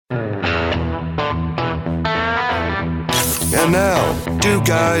And now, two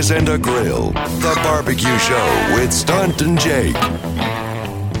guys and a grill, the barbecue show with Stunt and Jake.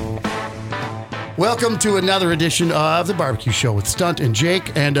 Welcome to another edition of the barbecue show with Stunt and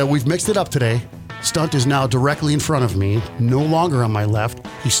Jake, and we've mixed it up today. Stunt is now directly in front of me, no longer on my left.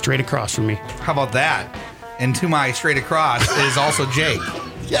 He's straight across from me. How about that? And to my straight across is also Jake.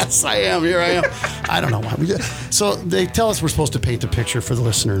 Yes, I am. Here I am. I don't know why we did. So they tell us we're supposed to paint a picture for the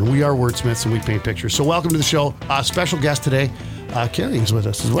listener, and we are wordsmiths and we paint pictures. So welcome to the show. Special guest today, Cari is with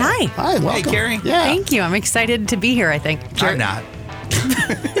us as well. Hi. Hi, welcome. Hey, Cari. Yeah. Thank you. I'm excited to be here, I think. I'm not.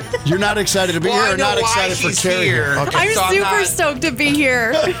 You're not excited to be here or not excited for Cari? Here. Okay. I'm So super stoked to be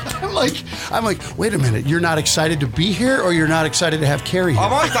here. I'm like, wait a minute. You're not excited to be here or you're not excited to have Cari here?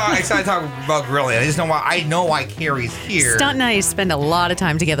 I'm always excited to talk about grilling. I just know why. I know why Cari's here. Stunt and I spend a lot of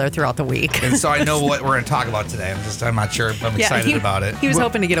time together throughout the week. And so I know what we're going to talk about today. I'm not sure if I'm excited about it. He was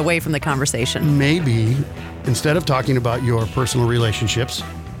hoping to get away from the conversation. Maybe instead of talking about your personal relationships,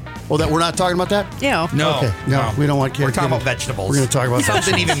 that we're not talking about that? Yeah. No. Okay. No, we don't want Cari. We're talking about vegetables. We're going to talk about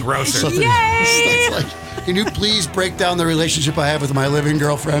something vegetables. even grosser. Something- Yay! That's like, can you please break down the relationship I have with my living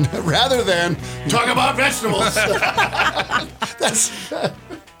girlfriend rather than talk about vegetables?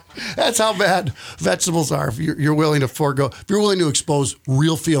 That's how bad vegetables are. If you're willing to forego, if you're willing to expose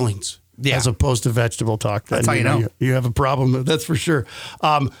real feelings as opposed to vegetable talk, then that's how you know. You have a problem. That's for sure.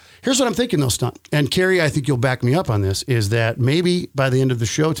 Here's what I'm thinking, though, Stunt. And Cari, I think you'll back me up on this, is that maybe by the end of the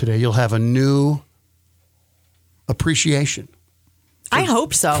show today, you'll have a new appreciation. I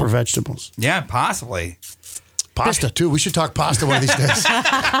hope so. For vegetables. Yeah, possibly. Pasta, too. We should talk pasta one of these days.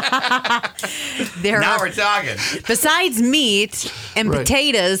 Now we're talking. Besides meat and Right.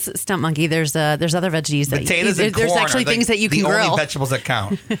 potatoes, Stunt Monkey, there's other veggies that Potatoes and there's corn actually are things that you can the grill. only vegetables that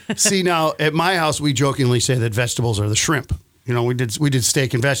count. See, now, at my house, we jokingly say that vegetables are the shrimp. You know, we did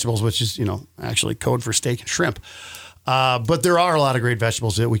steak and vegetables, which is, actually code for steak and shrimp. But there are a lot of great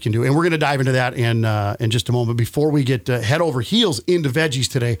vegetables that we can do. And we're going to dive into that in just a moment. Before we get head over heels into veggies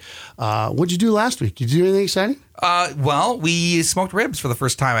today, what'd you do last week? Did you do anything exciting? Well, we smoked ribs for the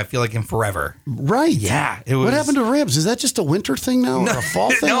first time, I feel like, in forever. Right. Yeah. It was, what happened to ribs? Is that just a winter thing now or a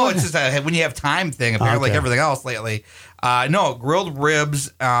fall thing? No, it's just when you have time thing, apparently, like everything else lately. No, grilled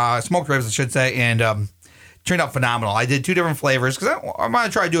ribs, smoked ribs, I should say, and turned out phenomenal. I did two different flavors because I'm going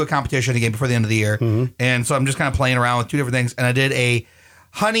to try to do a competition again before the end of the year. Mm-hmm. And so I'm just kind of playing around with two different things. And I did a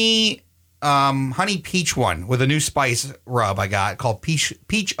honey peach one with a new spice rub I got called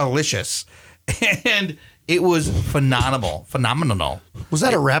Peach-alicious. And it was phenomenal. Was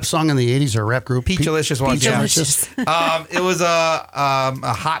that a rap song in the 80s or a rap group? Peach-alicious one. Peach-alicious. It was a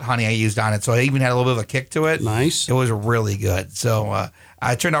hot honey I used on it. So I even had a little bit of a kick to it. Nice. It was really good. So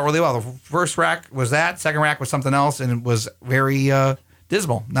it turned out really well. The first rack was that. Second rack was something else, and it was very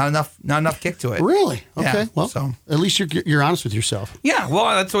dismal. Not enough kick to it. Really? Okay. Yeah, well, so at least you're honest with yourself. Yeah. Well,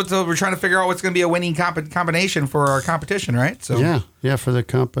 that's what we're trying to figure out. What's going to be a winning combination for our competition, right? So yeah, for the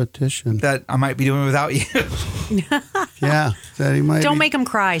competition that I might be doing without you. Yeah, that he might. Don't make him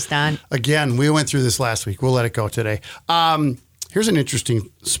cry, Stunt. Again, we went through this last week. We'll let it go today. Here's an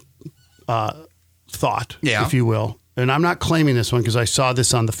interesting thought, if you will. And I'm not claiming this one because I saw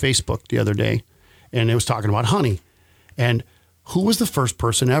this on the Facebook the other day, and it was talking about honey. And who was the first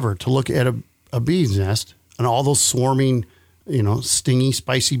person ever to look at a bee's nest and all those swarming, stingy,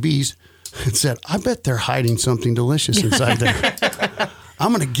 spicy bees and said, I bet they're hiding something delicious inside there.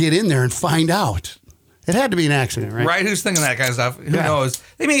 I'm going to get in there and find out. It had to be an accident, right? Right? Who's thinking that kind of stuff? Who knows?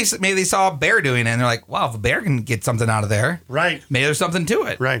 Maybe they saw a bear doing it and they're like, wow, if a bear can get something out of there, right? Maybe there's something to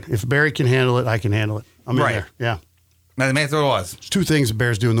it. Right. If Barry can handle it, I can handle it. I'm in there. Yeah. That's what it was. There's two things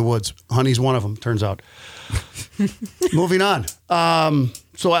bears do in the woods. Honey's one of them, turns out. Moving on.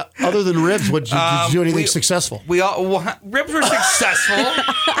 So other than ribs, did you do anything successful? Ribs were successful.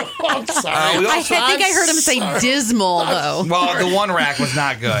 I'm sorry. I think I heard him say dismal, though. Well, the one rack was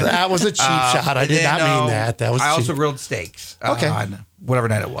not good. That was a cheap shot. I did not mean that. That was. I also grilled steaks. On whatever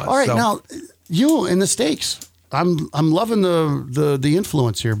night it was. All right, now you and the steaks. I'm loving the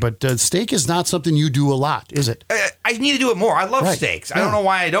influence here, but steak is not something you do a lot, is it? I need to do it more. I love steaks. I don't know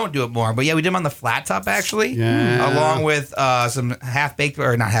why I don't do it more, but we did them on the flat top actually, along with some half-baked,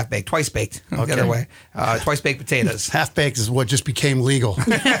 or not half-baked, twice-baked, the other way, twice-baked potatoes. Half-baked is what just became legal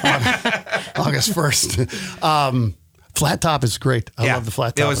on August 1st. Flat top is great. I love the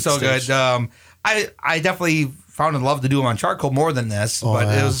flat top. It was so good. I definitely found in love to do them on charcoal more than this, but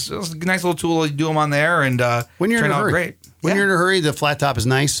it was a nice little tool to do them on there, and when you're in a hurry, great. When you're in a hurry, the flat top is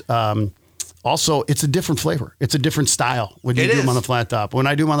nice. Also, it's a different flavor. It's a different style when you do them on the flat top. When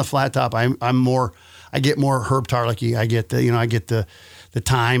I do them on the flat top, I get more herb tarlicky. I get the the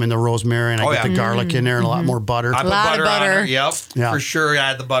thyme and the rosemary, and I get the garlic in there and a lot more butter. I put lot butter of on butter. there. Yep. Yeah. For sure. I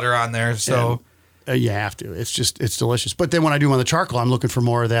had the butter on there. So you have to. It's delicious. But then when I do on the charcoal, I'm looking for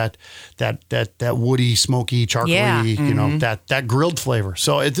more of that woody, smoky, charcoaly, you know, that grilled flavor.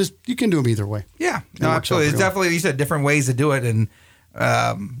 So it just, you can do them either way. yeah, no, absolutely. It's definitely, you said, different ways to do it and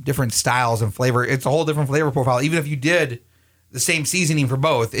different styles and flavor. It's a whole different flavor profile. Even if you did the same seasoning for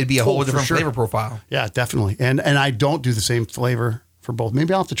both, it'd be a whole different flavor profile. Yeah, definitely. And I don't do the same flavor for both.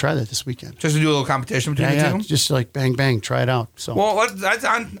 Maybe I'll have to try that this weekend. Just to do a little competition between the two? Just like bang, bang, try it out. So. Well,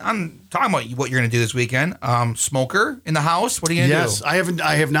 I'm talking about what you're going to do this weekend. Smoker in the house. What are you going to do? Yes,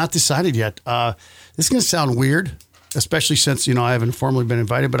 I have not decided yet. This is going to sound weird, especially since, you know, I haven't formally been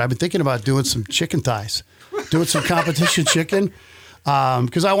invited, but I've been thinking about doing some chicken thighs, doing some competition chicken,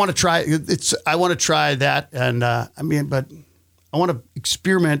 because I want to try I want to try that, and but I want to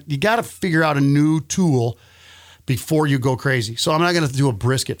experiment. You got to figure out a new tool before you go crazy. So I'm not going to do a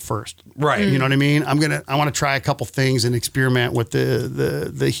brisket first. Right. You know what I mean? I want to try a couple things and experiment with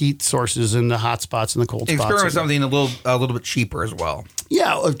the heat sources and the hot spots and the cold spots. Experiment with something a little bit cheaper as well.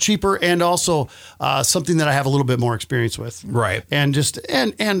 Yeah, cheaper, and also something that I have a little bit more experience with. Right. And just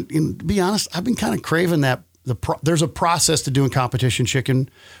and to be honest, I've been kind of craving that. There's a process to doing competition chicken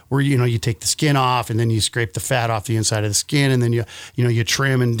where, you know, you take the skin off and then you scrape the fat off the inside of the skin, and then you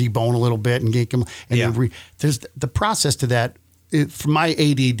trim and debone a little bit and get them. And there's the process to that. For my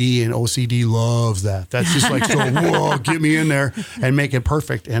ADD and OCD loves that. That's just like, so, whoa, get me in there and make it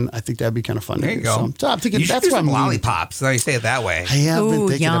perfect. And I think that'd be kind of fun. There you go. So I'm thinking you should that's do why some I'm lollipops. Now you say it that way. I have been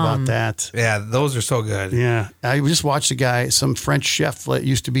thinking yum. about that. Yeah, those are so good. Yeah. I just watched a guy, some French chef that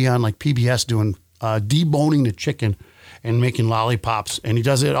used to be on like PBS doing deboning the chicken and making lollipops. And he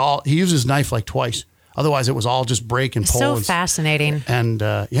does it all. He uses his knife like twice. Otherwise, it was all just break and pull. So fascinating. And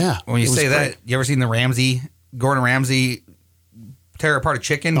When you say great. that, you ever seen the Gordon Ramsay tear apart a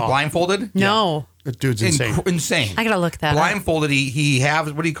chicken blindfolded? No. The dude's insane. Insane. I got to look that up. Blindfolded, he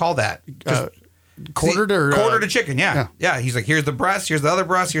has, what do you call that? Quartered or quartered a chicken, yeah. He's like, here's the breast, here's the other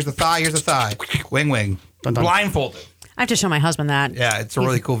breast, here's the thigh, here's the thigh. Wing. Dun, dun. Blindfolded. I have to show my husband that. Yeah, it's a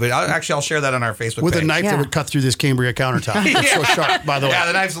really cool video. I'll share that on our Facebook with page. a knife that would cut through this Cambria countertop. It's so sharp, by the way. Yeah,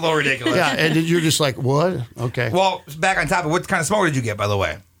 the knife's a little ridiculous. Yeah, and you're just like, what? Okay. Well, back on topic, what kind of smoker did you get, by the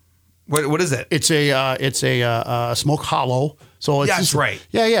way? What is it? It's a smoke hollow. So it's Yeah, just, that's right.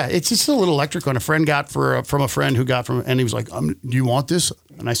 Yeah. It's just a little electric one. A friend got from a friend who got from, and he was like, do you want this?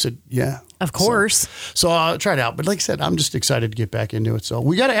 And I said, yeah. Of course. So I'll try it out. But like I said, I'm just excited to get back into it. So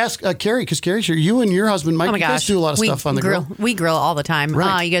we got to ask Cari, because Cari's here. You and your husband, Mike, Oh my you guys gosh. do a lot of stuff on the grill. We grill all the time.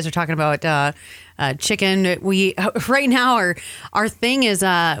 Right. You guys are talking about chicken. We right now our thing is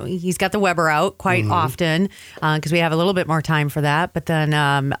he's got the Weber out quite often because we have a little bit more time for that. But then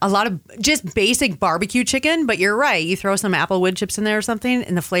a lot of just basic barbecue chicken. But you're right. You throw some apple wood chips in there or something,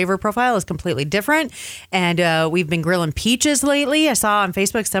 and the flavor profile is completely different. And we've been grilling peaches lately. I saw on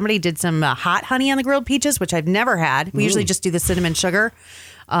Facebook somebody did some hot honey on the grilled peaches, which I've never had. We usually just do the cinnamon sugar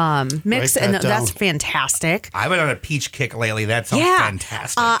mix, and that's fantastic. I've been on a peach kick lately. That sounds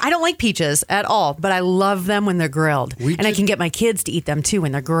fantastic. I don't like peaches at all, but I love them when they're grilled. I can get my kids to eat them too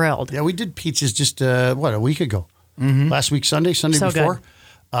when they're grilled. Yeah, we did peaches just, a week ago. Last week, Sunday So before.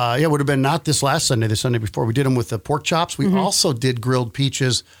 good. It would have been not this last Sunday, the Sunday before. We did them with the pork chops. We also did grilled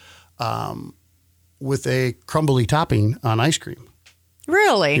peaches with a crumbly topping on ice cream.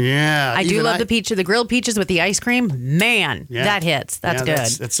 Really? Yeah. I do love the grilled peaches with the ice cream. Man, that hits. That's good.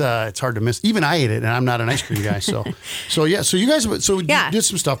 It's hard to miss. Even I ate it, and I'm not an ice cream guy. So you guys, you did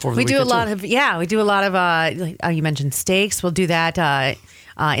some stuff over the weekend. We do a lot of you mentioned steaks. We'll do that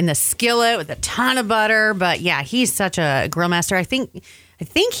in the skillet with a ton of butter. But yeah, he's such a grill master. I think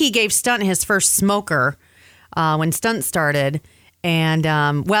he gave Stunt his first smoker when Stunt started. And,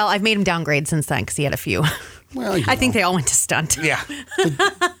 I've made him downgrade since then because he had a few. Well, I think they all went to Stunt. Yeah.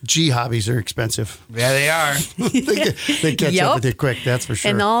 G hobbies are expensive. Yeah, they are. they catch up with you quick, that's for sure.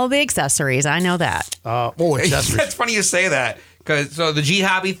 And all the accessories. I know that. Accessories. That's funny you say that. So the G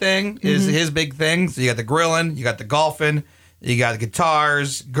hobby thing is his big thing. So you got the grilling, you got the golfing, you got the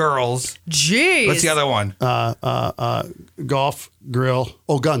guitars, girls. Jeez. What's the other one? Golf, grill.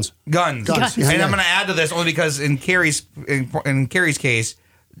 Oh, guns. Guns. Yeah, and yeah. I'm going to add to this only because in Cari's case,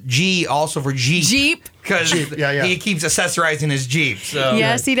 G also for Jeep. Jeep. Because he keeps accessorizing his Jeep. So.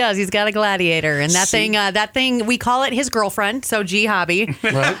 Yes, he does. He's got a Gladiator, and that thing we call it his girlfriend. So G hobby.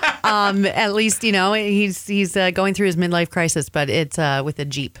 Right. At least he's going through his midlife crisis, but it's with a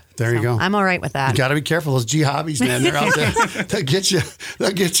Jeep. There you go. I'm all right with that. You got to be careful. Those G hobbies, man, they're out there. They'll get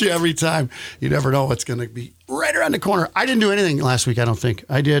you every time. You never know what's going to be right around the corner. I didn't do anything last week, I don't think.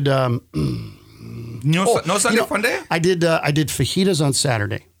 I did No Sunday fun day? I did fajitas on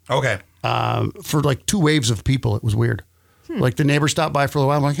Saturday. Okay. For like 2 waves of people. It was weird. Like the neighbor stopped by for a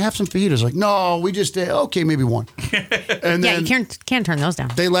while. I'm like, have some fajitas. Like, no, we just did. Okay, maybe one. And Yeah, then you can't turn those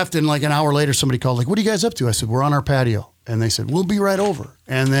down. they left, and like an hour later, somebody called, like, what are you guys up to? I said, we're on our patio. And they said, we'll be right over.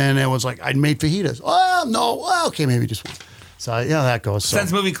 And then it was like, I'd made fajitas. Oh, no. Well, okay, maybe just one. So, yeah, that goes. So.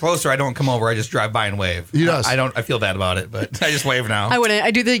 Since moving closer, I don't come over. I just drive by and wave. He does. I feel bad about it, but I just wave now. I wouldn't. I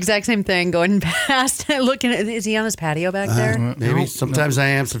do the exact same thing, going past, looking at, is he on his patio back there? Maybe. Sometimes I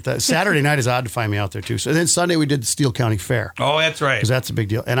am. Saturday night is odd to find me out there, too. So then Sunday, we did the Steele County Fair. Oh, that's right. Because that's a big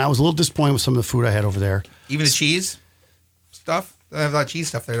deal. And I was a little disappointed with some of the food I had over there. Even the cheese stuff? They have a lot of cheese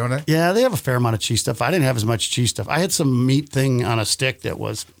stuff there, don't they? Yeah, they have a fair amount of cheese stuff. I didn't have as much cheese stuff. I had some meat thing on a stick that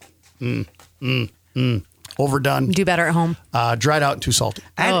was overdone. Do better at home. Dried out and too salty.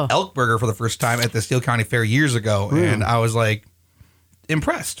 I had elk burger for the first time at the Steele County Fair years ago, and I was like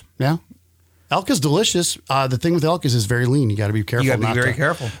impressed. Yeah. Elk is delicious. The thing with elk is it's very lean. You got to be careful. You got to be very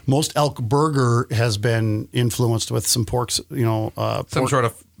careful. Most elk burger has been influenced with some pork, Some sort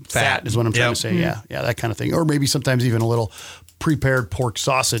of fat is what I'm trying to say. Yeah, that kind of thing. Or maybe sometimes even a little prepared pork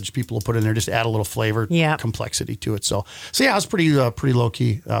sausage people will put in there, just add a little flavor, complexity to it. So yeah, it was pretty low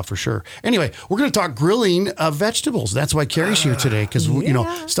key for sure. Anyway, we're going to talk grilling vegetables. That's why Cari's here today, because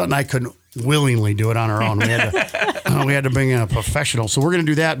Stunt and I couldn't willingly do it on our own. We had to bring in a professional. So we're going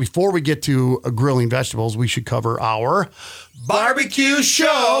to do that. Before we get to grilling vegetables, we should cover our barbecue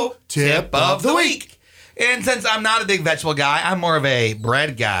show tip of the week. And since I'm not a big vegetable guy, I'm more of a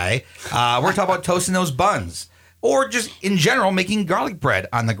bread guy. We're talking about toasting those buns. Or just in general, making garlic bread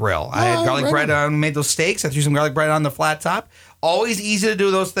on the grill. I had garlic bread, made those steaks. I threw some garlic bread on the flat top. Always easy to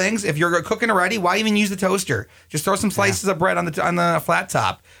do those things. If you're cooking already, why even use the toaster? Just throw some slices of bread on the flat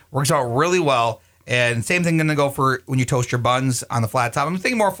top. Works out really well. And same thing going to go for when you toast your buns on the flat top. I'm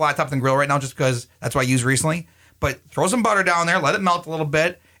thinking more flat top than grill right now just because that's what I used recently. But throw some butter down there, let it melt a little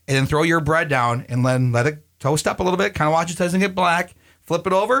bit, and then throw your bread down and then let it toast up a little bit. Kind of watch it so it doesn't get black. Flip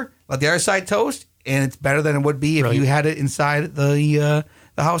it over, let the other side toast. And it's better than it would be if you had it inside the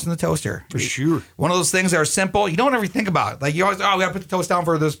house in the toaster. For sure. One of those things that are simple. You don't ever think about it. Like you always, we got to put the toast down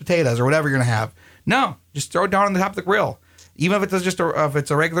for those potatoes or whatever you're going to have. No, just throw it down on the top of the grill. Even if it's just if it's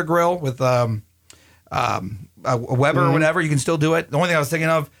a regular grill with a Weber or whatever, you can still do it. The only thing I was thinking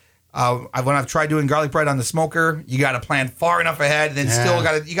of, when I've tried doing garlic bread on the smoker, you got to plan far enough ahead, and then still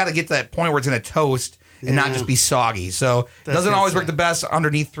you got to get to that point where it's going to toast. And not just be soggy. So it doesn't always work the best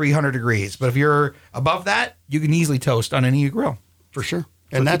underneath 300 degrees. But if you're above that, you can easily toast on any grill. For sure.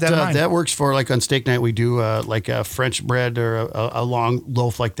 So and that works for, like on steak night, we do like a French bread or a long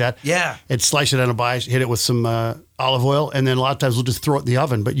loaf like that. Yeah. And slice it on a bias, hit it with some olive oil, and then a lot of times we'll just throw it in the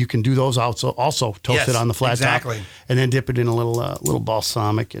oven. But you can do those also toast it on the flat top. And then dip it in a little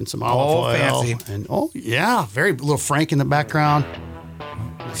balsamic and some olive oil. Fancy. And very little Frank in the background.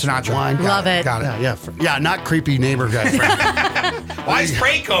 Sinatra. Wine. Love it. Got it. Yeah, not creepy neighbor guy Frank. Why is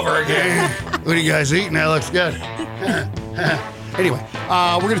Frank over again? What are you guys eating? That looks good. Anyway,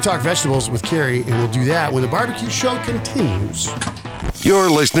 we're going to talk vegetables with Cari, and we'll do that when the barbecue show continues. You're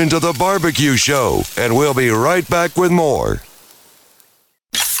listening to The Barbecue Show, and we'll be right back with more.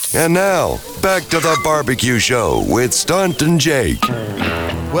 And now, back to The Barbecue Show with Stunt and Jake.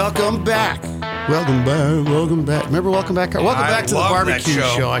 Welcome back. Welcome back. Remember Welcome Back? Welcome back to The Barbecue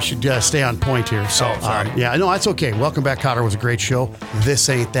Show. I should sorry. Stay on point here. So, sorry. It's okay. Welcome Back, Cotter was a great show. This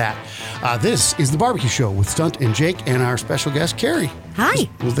ain't that. This is The Barbecue Show with Stunt and Jake and our special guest, Cari. Hi.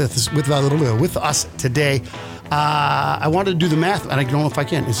 With us today. I wanted to do the math, and I don't know if I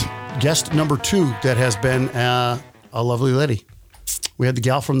can. It's guest number 2 that has been a lovely lady. We had the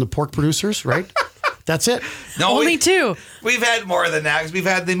gal from the pork producers, right? That's it. No, only 2. We've had more than that because we've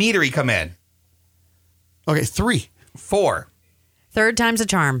had the meadery come in. Okay, 3. 4. Third time's a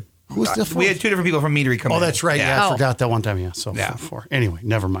charm. Who's the 4th? We had 2 different people from meadery come in. Oh, that's right. Yeah, I forgot that one time. Yeah, so 4. Anyway,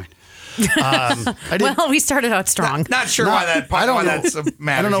 never mind. Well, we started out strong. Not sure why that. I don't know. That's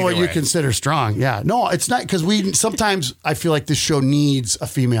I don't know what you consider strong. Yeah, no, it's not because sometimes I feel like this show needs a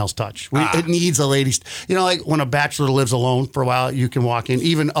female's touch. It needs a lady's. Like when a bachelor lives alone for a while, you can walk in.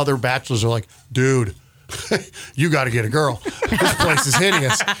 Even other bachelors are like, dude, you got to get a girl. This place is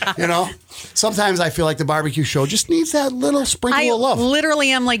hideous. Sometimes I feel like the barbecue show just needs that little sprinkle of love. I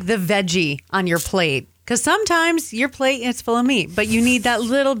literally am like the veggie on your plate. Because sometimes your plate is full of meat, but you need that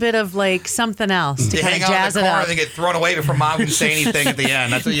little bit of like something else to kind of jazz it up. And get thrown away before mom can say anything at the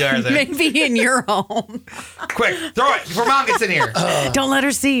end. That's what you are there. Maybe in your home. Quick, throw it before mom gets in here. Don't let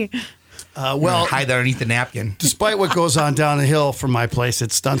her see. Well, hide that underneath the napkin. Despite what goes on down the hill from my place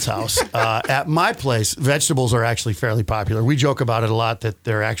at Stunt's house, at my place, vegetables are actually fairly popular. We joke about it a lot that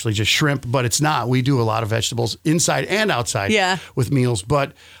they're actually just shrimp, but it's not. We do a lot of vegetables inside and outside with meals.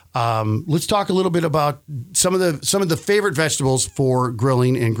 But let's talk a little bit about some of the favorite vegetables for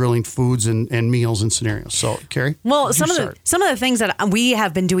grilling foods and meals and scenarios. So, Cari, well, some of the things that we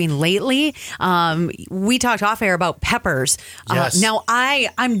have been doing lately, we talked off air about peppers. Yes. Now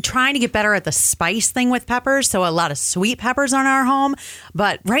I'm trying to get better at the spice thing with peppers, so a lot of sweet peppers on our home.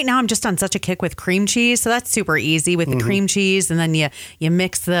 But right now I'm just on such a kick with cream cheese, so that's super easy with the cream cheese, and then you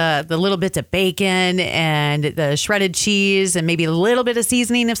mix the little bits of bacon and the shredded cheese and maybe a little bit of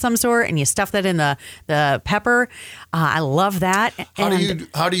seasoning of some sort, and you stuff that in the pepper. I love that.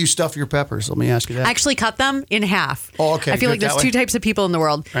 How do you stuff your peppers? Let me ask you that. I actually cut them in half. Oh, okay. I feel like there's two types of people in the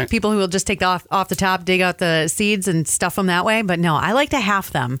world. Right. People who will just take off the top, dig out the seeds, and stuff them that way. But no, I like to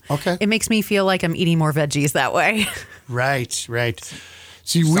half them. Okay. It makes me feel like I'm eating more veggies that way. Right.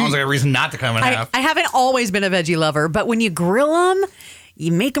 See, Sounds like a reason not to come in half. I haven't always been a veggie lover, but when you grill them,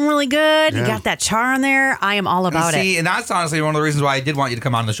 you make them really good. You got that char on there. I am all about it. And that's honestly one of the reasons why I did want you to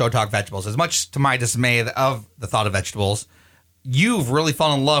come on the show, talk vegetables. As much to my dismay of the thought of vegetables, you've really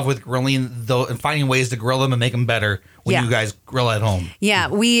fallen in love with grilling and finding ways to grill them and make them better when you guys grill at home. Yeah,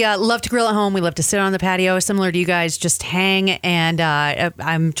 we love to grill at home. We love to sit on the patio, similar to you guys, just hang. And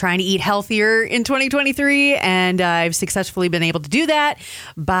I'm trying to eat healthier in 2023, and I've successfully been able to do that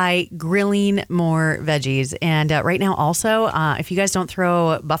by grilling more veggies. And right now, also, if you guys don't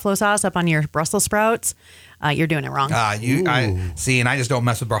throw buffalo sauce up on your Brussels sprouts, you're doing it wrong. I see, and I just don't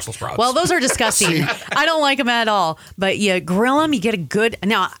mess with Brussels sprouts. Well, those are disgusting. I don't like them at all. But you grill them, you get a good.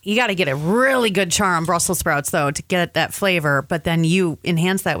 Now you got to get a really good char on Brussels sprouts though to get that flavor. But then you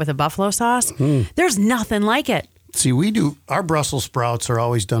enhance that with a buffalo sauce. There's nothing like it. See, we do. Our Brussels sprouts are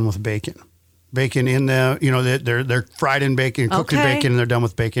always done with bacon. Bacon in the, they're fried in bacon, cooked in bacon, and they're done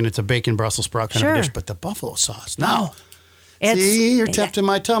with bacon. It's a bacon Brussels sprout kind of dish. But the buffalo sauce, no. See, you're tempting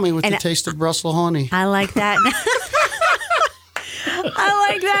my tummy with the taste of Brussels honey. I like that. I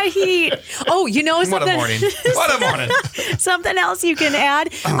like that heat. Oh, you know something? What a morning. Something else you can add.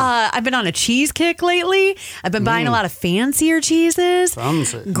 I've been on a cheese kick lately. I've been buying a lot of fancier cheeses.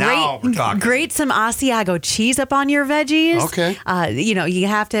 Fancy. Now we're talking. Grate some Asiago cheese up on your veggies. Okay. You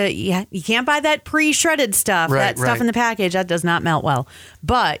have to. You can't buy that pre-shredded stuff. Right, Stuff in the package that does not melt well.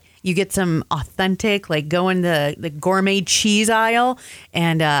 But you get some authentic, like go in the gourmet cheese aisle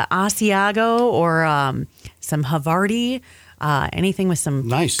and Asiago or some Havarti. Anything with some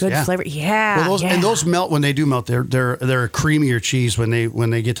good flavor. Yeah. Well, and those melt when they do melt. They're a creamier cheese when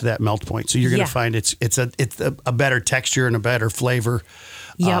they get to that melt point. So you're going to find it's a better texture and a better flavor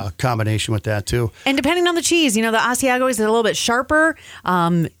combination with that too. And depending on the cheese, the Asiago is a little bit sharper,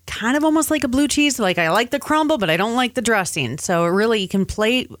 kind of almost like a blue cheese. Like I like the crumble, but I don't like the dressing. So really, you can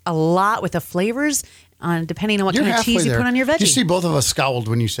play a lot with the flavors. Depending on what kind of cheese you put on your veggie. You see, both of us scowled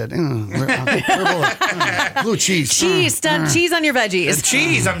when you said, blue cheese. Cheese on your veggies. The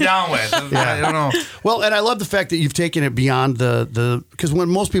cheese I'm down with. I don't know. Well, and I love the fact that you've taken it beyond because when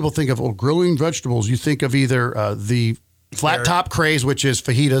most people think of grilling vegetables, you think of either the flat top craze, which is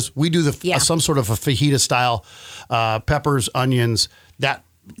fajitas. We do some sort of a fajita style, peppers, onions, that.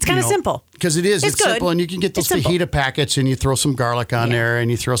 It's kind of simple. Because it is. It's simple. And you can get those fajita packets and you throw some garlic on there and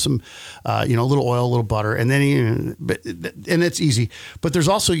you throw some, a little oil, a little butter. And then, and it's easy. But there's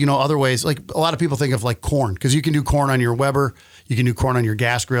also, other ways. Like a lot of people think of like corn. Because you can do corn on your Weber. You can do corn on your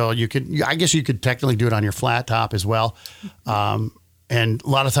gas grill. I guess you could technically do it on your flat top as well. And a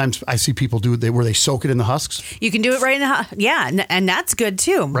lot of times I see people do it where they soak it in the husks. You can do it right in the and that's good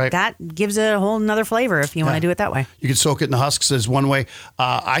too. Right. That gives it a whole nother flavor if you want to do it that way. You can soak it in the husks as one way.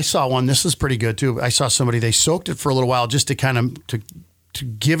 I saw one. This is pretty good too. I saw somebody, they soaked it for a little while just to kind of to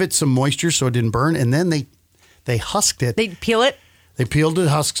give it some moisture so it didn't burn. And then they husked it. They peel it? They peeled the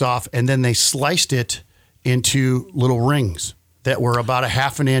husks off and then they sliced it into little rings that were about a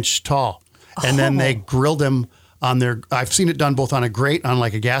half an inch tall. And then they grilled them on their, I've seen it done both on a grate, on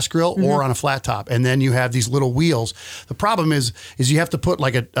like a gas grill, or on a flat top. And then you have these little wheels. The problem is you have to put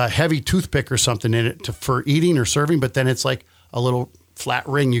like a heavy toothpick or something in it for eating or serving, but then it's like a little flat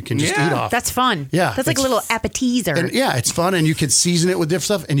ring you can just eat off. That's fun. Yeah. That's like a little appetizer. And it's fun. And you can season it with different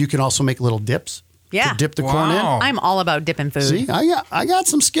stuff. And you can also make little dips. Yeah. To dip the corn in. I'm all about dipping food. See, I got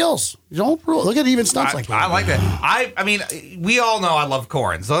some skills. Don't look at even stunts like that. I like that. I mean, we all know I love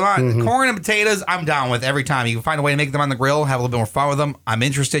corn. So corn and potatoes, I'm down with every time. You can find a way to make them on the grill, have a little bit more fun with them. I'm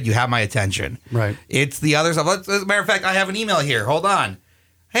interested. You have my attention. Right. It's the other stuff. As a matter of fact, I have an email here. Hold on.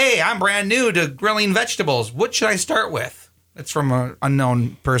 Hey, I'm brand new to grilling vegetables. What should I start with? It's from an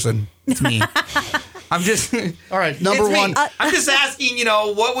unknown person. It's me. I'm just... All right, number one. I'm just asking,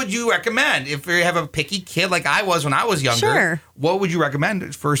 what would you recommend? If you have a picky kid like I was when I was younger, Sure. what would you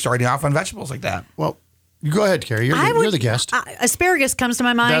recommend for starting off on vegetables like that? Well, you go ahead, Cari. You're the guest. Asparagus comes to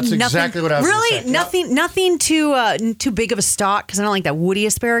my mind. That's exactly what I was Really, gonna say. nothing too big of a stalk because I don't like that woody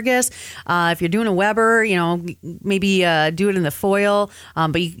asparagus. If you're doing a Weber, maybe do it in the foil.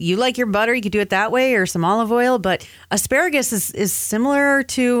 But you like your butter, you could do it that way or some olive oil. But asparagus is similar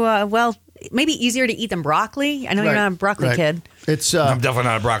to maybe easier to eat than broccoli. I know you're not a broccoli kid. It's I'm definitely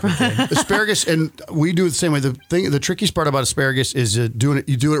not a broccoli kid. asparagus, and we do it the same way. The trickiest part about asparagus is doing it.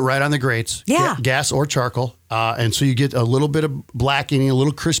 You do it right on the grates, gas or charcoal, and so you get a little bit of blackening, a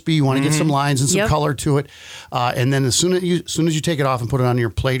little crispy. You want to get some lines and some color to it, and then as soon as you take it off and put it on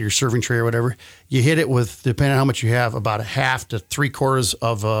your plate, your serving tray or whatever, you hit it with, depending on how much you have, about a half to 3/4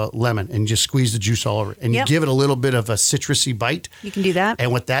 of a lemon, and just squeeze the juice all over it, and you give it a little bit of a citrusy bite. You can do that,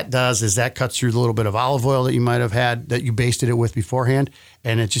 and what that does is that cuts through the little bit of olive oil that you might have had that you basted it with beforehand,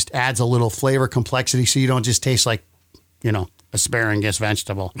 and it just adds a little flavor complexity so you don't just taste like, asparagus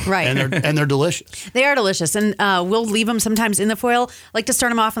vegetable. Right. And they're delicious. They are delicious, and we'll leave them sometimes in the foil. I like to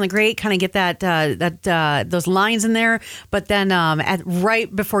start them off on the grate, kind of get that those lines in there. But then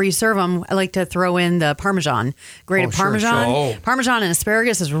right before you serve them, I like to throw in the Parmesan, grated Parmesan. Sure. Parmesan and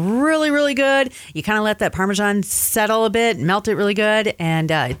asparagus is really, really good. You kind of let that Parmesan settle a bit, melt it really good, and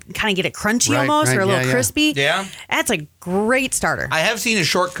kind of get it crunchy almost, or a little crispy. Yeah. That's a great starter. I have seen the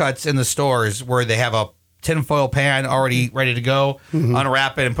shortcuts in the stores where they have a tinfoil pan already ready to go,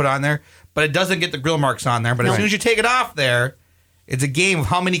 unwrap it and put it on there, but it doesn't get the grill marks on there. But as soon as you take it off there, it's a game of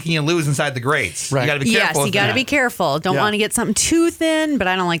how many can you lose inside the grates. Right. You got to be careful. Yes, you got to be careful. Don't Yeah. want to get something too thin, but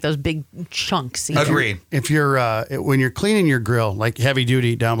I don't like those big chunks either. Agreed. If you're when you're cleaning your grill, like heavy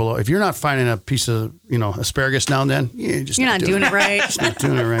duty down below, if you're not finding a piece of asparagus now and then, you're You're not doing it right. Just not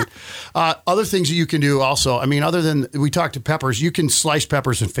doing it right. Other things that you can do also, other than we talked to peppers, you can slice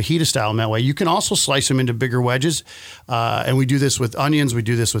peppers in fajita style in that way. You can also slice them into bigger wedges, and we do this with onions. We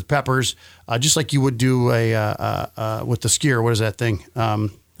do this with peppers, just like you would do a with the skewer. What is that thing?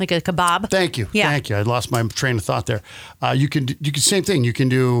 Like a kebab. Thank you. Yeah. Thank you. I lost my train of thought there. You can same thing. You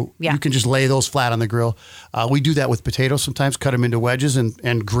can just lay those flat on the grill. We do that with potatoes sometimes, cut them into wedges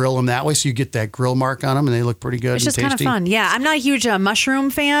and grill them that way. So you get that grill mark on them and they look pretty good. It's just and kind of tasty. fun. Yeah. I'm not a huge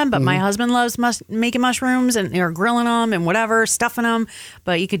mushroom fan, but my husband loves making mushrooms or grilling them and whatever, stuffing them.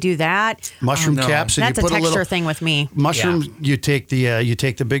 But you could do that. Mushroom caps. And That's you a put texture a little thing with me. mushrooms. You take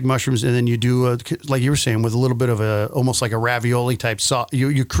the big mushrooms and then you do like you were saying with a little bit of almost like a ravioli type sauce.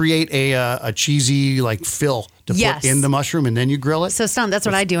 You create a cheesy like fill to put in the mushroom and then you grill it. So that's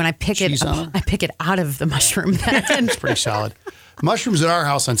what I do, and I pick it. I pick it out of the mushroom. It's pretty solid. Mushrooms at our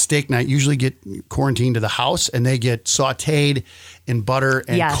house on steak night usually get quarantined to the house, and they get sautéed in butter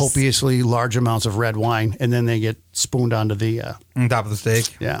and copiously large amounts of red wine, and then they get spooned onto the on top of the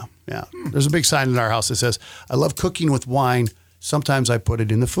steak. Yeah. There's a big sign in our house that says, "I love cooking with wine. Sometimes I put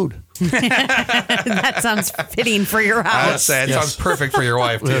it in the food." That sounds fitting for your house. I would say it sounds perfect for your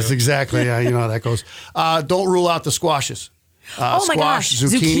wife too. That's exactly. You know how that goes. Don't rule out the squashes. Oh my gosh,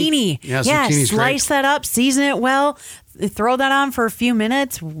 zucchini. Yeah, zucchini's slice great. that up, season it well, throw that on for a few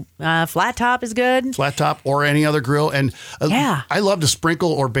minutes. Flat top is good. Flat top or any other grill. And I love to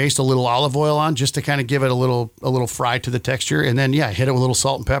sprinkle or baste a little olive oil on just to kind of give it a little fry to the texture. And then, hit it with a little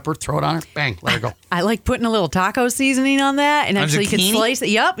salt and pepper, throw it on it, bang, let it go. I like putting a little taco seasoning on that. And actually, you can slice it.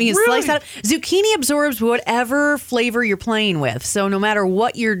 Yep, you can slice that up. Zucchini absorbs whatever flavor you're playing with. So no matter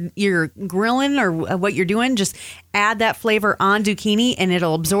what you're grilling or what you're doing, just add that flavor on zucchini and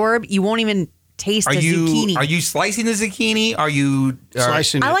it'll absorb. You won't even taste the zucchini. Are you slicing the zucchini? Are you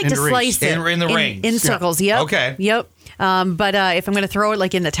slicing it? I like to slice it in the rings. In circles. Yeah. Yep. Okay. Yep. But if I'm going to throw it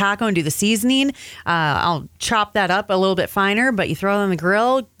like in the taco and do the seasoning, I'll chop that up a little bit finer. But you throw it on the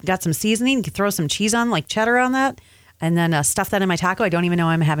grill, got some seasoning, you can throw some cheese on, like cheddar on that, and then stuff that in my taco. I don't even know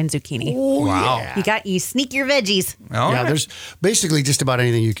I'm having zucchini. Oh, wow. Yeah. You sneak your veggies. Oh, yeah, there's basically just about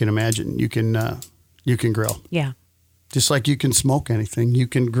anything you can imagine. You can grill. Yeah. Just like you can smoke anything, you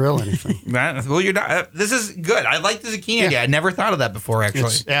can grill anything. Well, you're not. This is good. I like the zucchini idea. I never thought of that before.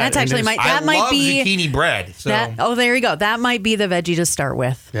 Actually, That's actually I love zucchini bread. So. There you go. That might be the veggie to start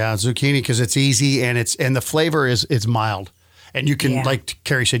with. Yeah, zucchini because it's easy and the flavor is mild, and you can like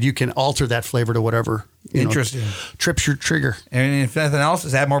Cari said, you can alter that flavor to whatever Interesting trips your trigger. And if nothing else,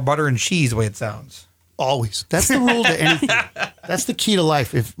 is add more butter and cheese. The way it sounds. Always. That's the rule to anything. That's the key to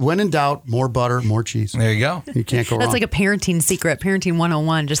life. If when in doubt, more butter, more cheese. There you go. You can't go wrong. That's like a parenting secret, parenting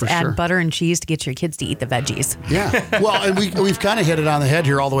 101. Just add sure. butter and cheese to get your kids to eat the veggies. Yeah. Well, and we've kind of hit it on the head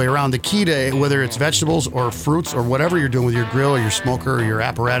here all the way around. The key to whether it's vegetables or fruits or whatever you're doing with your grill or your smoker or your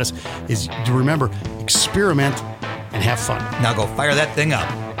apparatus is to remember, experiment and have fun. Now go fire that thing up.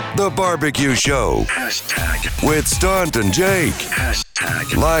 The Barbecue Show with Stunt and Jake.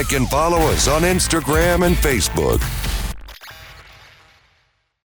 Like and follow us on Instagram and Facebook.